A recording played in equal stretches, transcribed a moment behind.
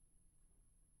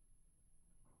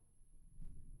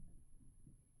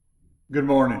Good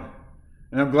morning,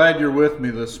 and I'm glad you're with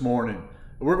me this morning.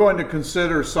 We're going to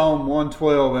consider Psalm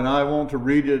 112, and I want to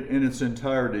read it in its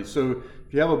entirety. So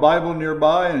if you have a Bible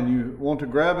nearby and you want to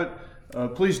grab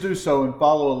it, please do so and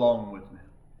follow along with me.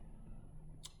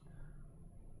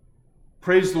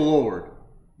 Praise the Lord.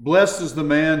 Blessed is the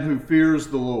man who fears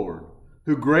the Lord,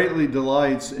 who greatly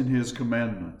delights in his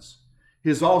commandments.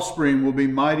 His offspring will be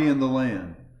mighty in the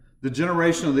land. The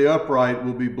generation of the upright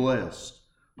will be blessed.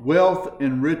 Wealth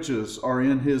and riches are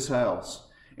in his house,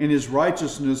 and his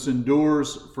righteousness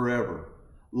endures forever.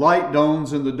 Light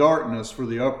dawns in the darkness for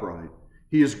the upright.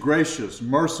 He is gracious,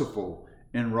 merciful,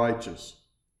 and righteous.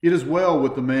 It is well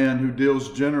with the man who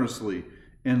deals generously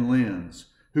and lends,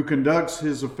 who conducts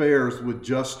his affairs with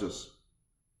justice.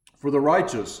 For the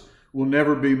righteous will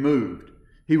never be moved.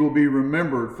 He will be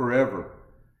remembered forever.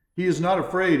 He is not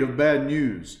afraid of bad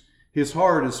news. His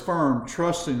heart is firm,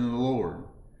 trusting in the Lord.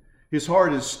 His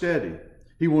heart is steady.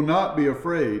 He will not be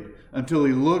afraid until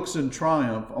he looks in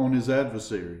triumph on his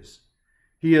adversaries.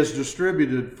 He has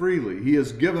distributed freely. He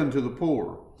has given to the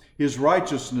poor. His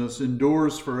righteousness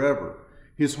endures forever.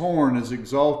 His horn is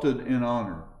exalted in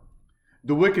honor.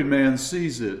 The wicked man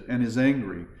sees it and is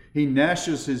angry. He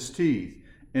gnashes his teeth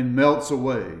and melts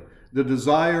away. The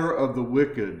desire of the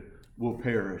wicked will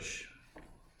perish.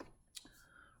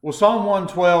 Well, Psalm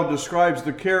 112 describes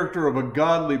the character of a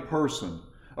godly person,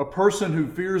 a person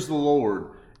who fears the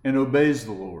Lord and obeys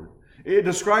the Lord. It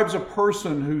describes a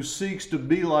person who seeks to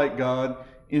be like God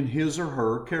in his or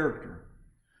her character.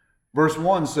 Verse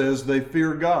 1 says they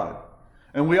fear God.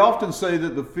 And we often say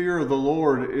that the fear of the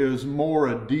Lord is more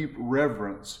a deep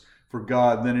reverence for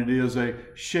God than it is a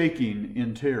shaking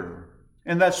in terror.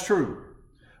 And that's true.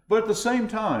 But at the same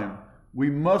time, we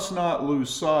must not lose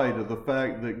sight of the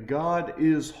fact that God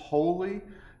is holy,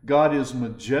 God is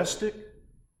majestic,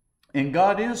 and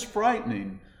God is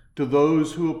frightening to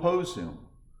those who oppose him.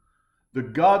 The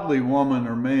godly woman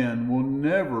or man will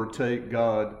never take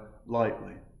God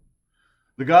lightly.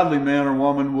 The godly man or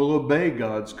woman will obey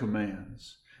God's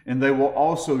commands, and they will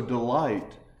also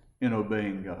delight in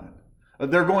obeying God.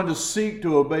 They're going to seek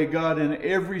to obey God in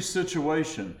every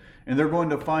situation, and they're going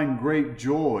to find great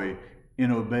joy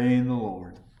in obeying the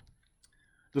Lord.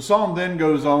 The psalm then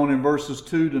goes on in verses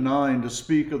 2 to 9 to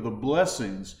speak of the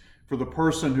blessings for the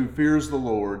person who fears the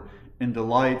Lord and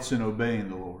delights in obeying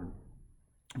the Lord.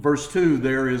 Verse 2,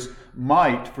 there is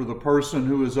might for the person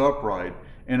who is upright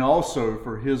and also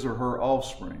for his or her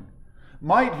offspring.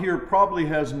 Might here probably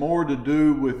has more to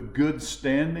do with good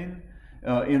standing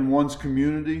in one's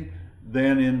community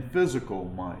than in physical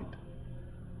might.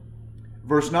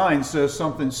 Verse 9 says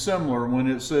something similar when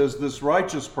it says this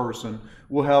righteous person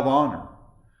will have honor.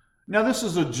 Now this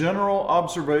is a general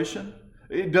observation.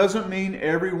 It doesn't mean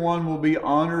everyone will be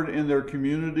honored in their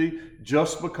community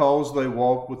just because they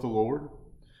walk with the Lord.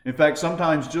 In fact,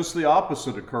 sometimes just the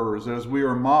opposite occurs as we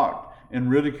are mocked and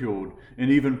ridiculed and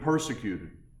even persecuted.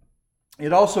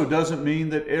 It also doesn't mean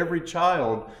that every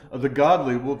child of the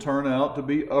godly will turn out to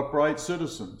be upright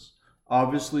citizens.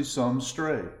 Obviously, some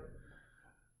stray.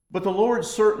 But the Lord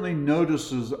certainly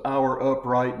notices our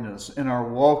uprightness and our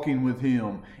walking with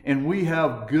him, and we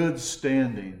have good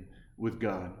standing with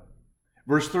God.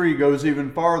 Verse 3 goes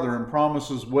even farther and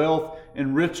promises wealth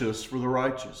and riches for the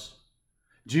righteous.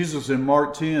 Jesus in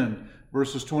Mark 10,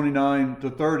 verses 29 to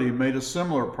 30, made a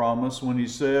similar promise when he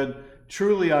said,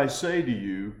 "Truly I say to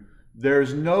you, there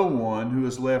is no one who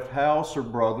has left house or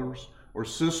brothers or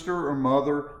sister or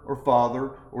mother or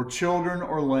father or children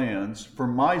or lands for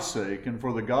my sake and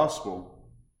for the gospel,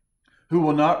 who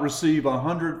will not receive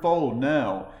 100-fold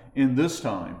now in this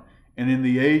time and in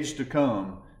the age to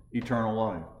come eternal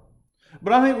life."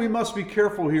 But I think we must be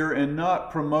careful here and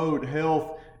not promote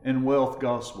health and wealth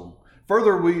gospel.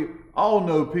 Further, we all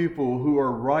know people who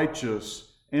are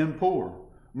righteous and poor.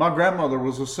 My grandmother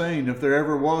was a saint if there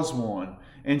ever was one,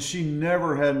 and she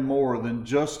never had more than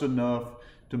just enough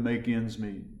to make ends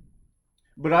meet.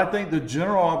 But I think the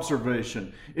general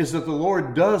observation is that the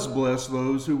Lord does bless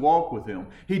those who walk with him.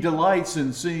 He delights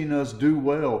in seeing us do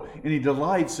well, and he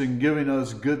delights in giving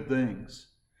us good things.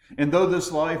 And though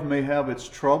this life may have its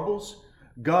troubles,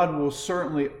 God will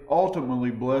certainly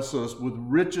ultimately bless us with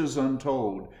riches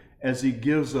untold as he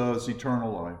gives us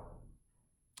eternal life.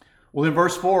 Well, in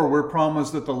verse 4, we're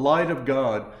promised that the light of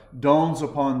God dawns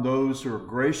upon those who are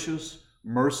gracious,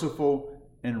 merciful,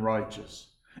 and righteous.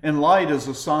 And light is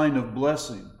a sign of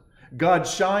blessing. God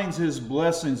shines his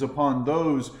blessings upon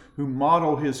those who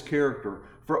model his character.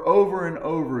 For over and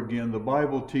over again, the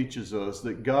Bible teaches us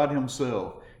that God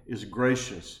himself is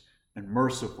gracious and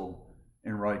merciful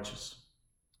and righteous.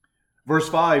 Verse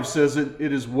 5 says it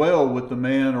is well with the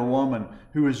man or woman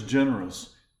who is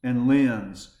generous and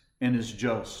lends and is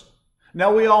just.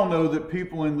 Now we all know that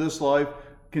people in this life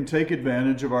can take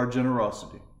advantage of our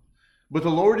generosity. But the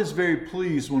Lord is very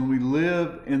pleased when we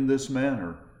live in this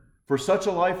manner, for such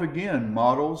a life again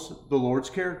models the Lord's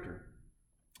character.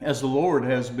 As the Lord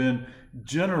has been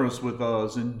generous with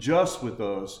us and just with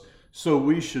us, so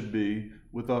we should be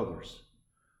with others.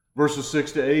 Verses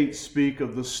 6 to 8 speak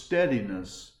of the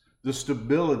steadiness, the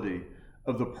stability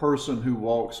of the person who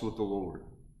walks with the Lord.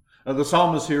 The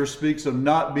psalmist here speaks of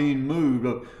not being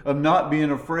moved, of not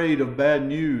being afraid of bad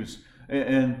news,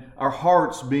 and our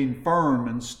hearts being firm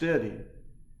and steady.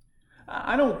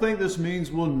 I don't think this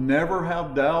means we'll never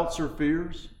have doubts or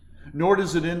fears, nor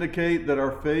does it indicate that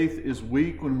our faith is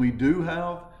weak when we do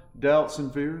have doubts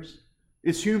and fears.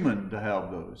 It's human to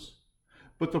have those.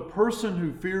 But the person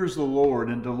who fears the Lord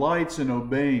and delights in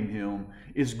obeying Him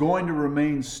is going to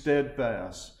remain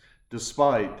steadfast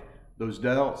despite those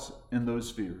doubts and those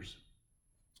fears.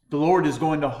 The Lord is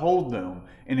going to hold them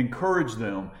and encourage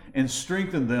them and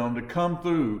strengthen them to come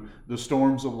through the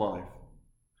storms of life.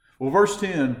 Well, verse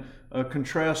 10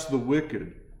 contrasts the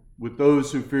wicked with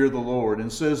those who fear the Lord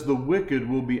and says the wicked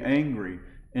will be angry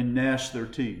and gnash their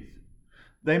teeth.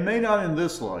 They may not in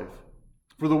this life,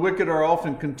 for the wicked are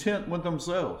often content with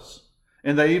themselves,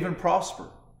 and they even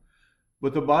prosper.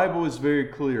 But the Bible is very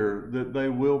clear that they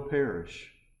will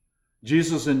perish.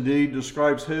 Jesus indeed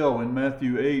describes hell in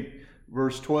Matthew 8,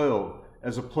 verse 12,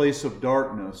 as a place of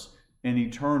darkness and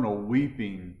eternal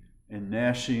weeping and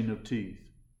gnashing of teeth.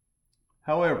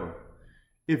 However,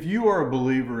 if you are a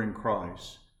believer in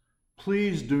Christ,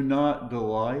 please do not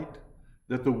delight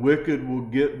that the wicked will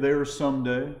get there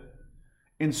someday.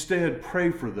 Instead,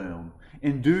 pray for them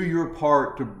and do your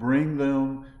part to bring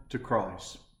them to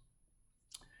Christ.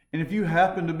 And if you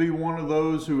happen to be one of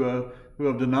those who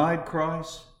have denied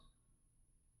Christ,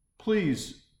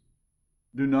 please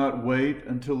do not wait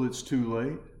until it's too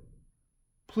late.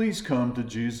 Please come to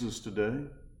Jesus today.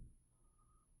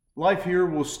 Life here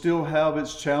will still have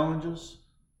its challenges.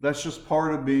 That's just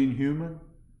part of being human.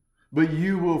 But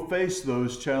you will face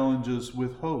those challenges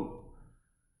with hope.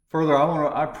 Further,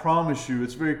 I promise you,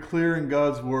 it's very clear in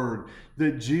God's Word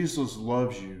that Jesus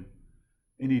loves you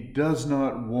and He does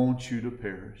not want you to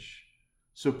perish.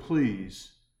 So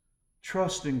please,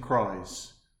 trust in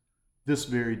Christ this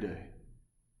very day.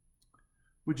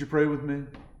 Would you pray with me?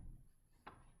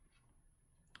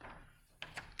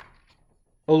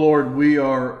 Oh Lord, we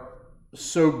are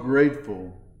so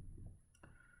grateful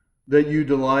that you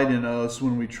delight in us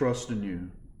when we trust in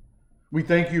you. We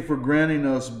thank you for granting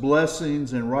us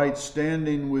blessings and right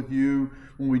standing with you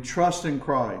when we trust in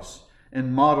Christ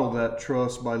and model that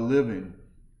trust by living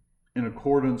in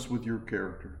accordance with your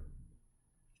character.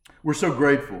 We're so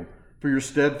grateful for your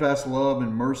steadfast love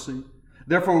and mercy.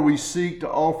 Therefore, we seek to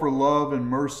offer love and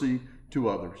mercy to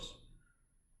others.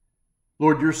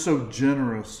 Lord, you're so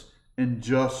generous and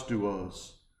just to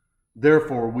us.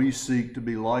 Therefore, we seek to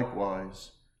be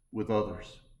likewise with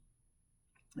others.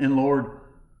 And Lord,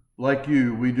 like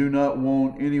you, we do not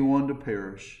want anyone to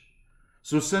perish.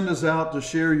 So send us out to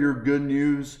share your good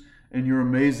news and your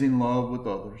amazing love with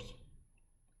others.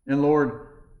 And Lord,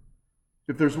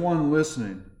 if there's one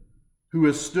listening who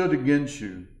has stood against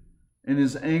you and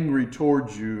is angry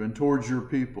towards you and towards your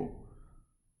people,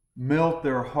 melt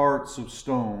their hearts of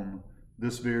stone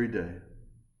this very day.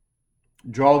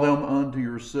 Draw them unto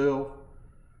yourself.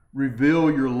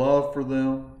 Reveal your love for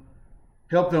them.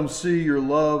 Help them see your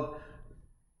love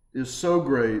is so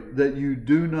great that you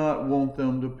do not want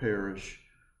them to perish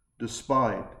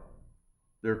despite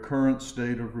their current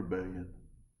state of rebellion.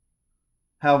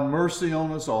 Have mercy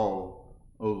on us all,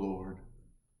 O Lord.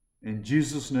 In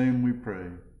Jesus' name we pray.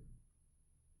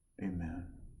 Amen.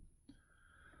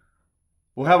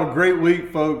 Well, have a great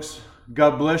week, folks.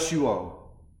 God bless you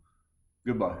all.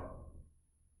 Goodbye.